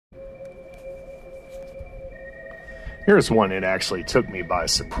Here's one that actually took me by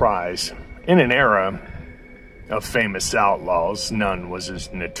surprise. In an era of famous outlaws, none was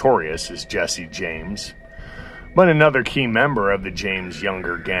as notorious as Jesse James. But another key member of the James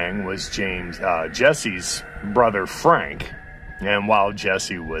Younger gang was Jesse's brother Frank. And while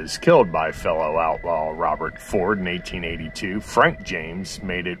Jesse was killed by fellow outlaw Robert Ford in 1882, Frank James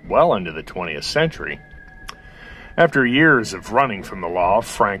made it well into the 20th century. After years of running from the law,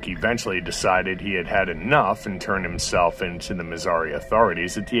 Frank eventually decided he had had enough and turned himself into the Missouri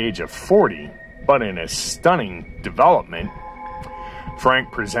authorities at the age of 40. But in a stunning development,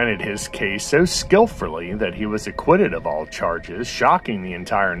 Frank presented his case so skillfully that he was acquitted of all charges, shocking the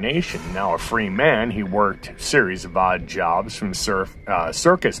entire nation. Now a free man, he worked a series of odd jobs from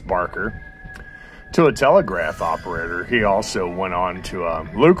circus barker to a telegraph operator. He also went on to a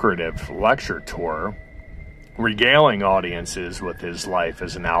lucrative lecture tour, regaling audiences with his life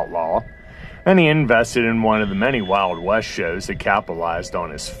as an outlaw, and he invested in one of the many Wild West shows that capitalized on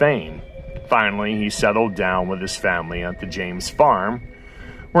his fame. Finally, he settled down with his family at the James farm,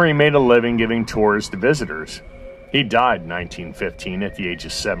 where he made a living giving tours to visitors. He died in 1915 at the age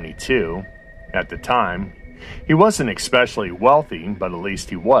of 72. At the time, he wasn't especially wealthy, but at least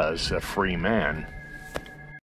he was a free man.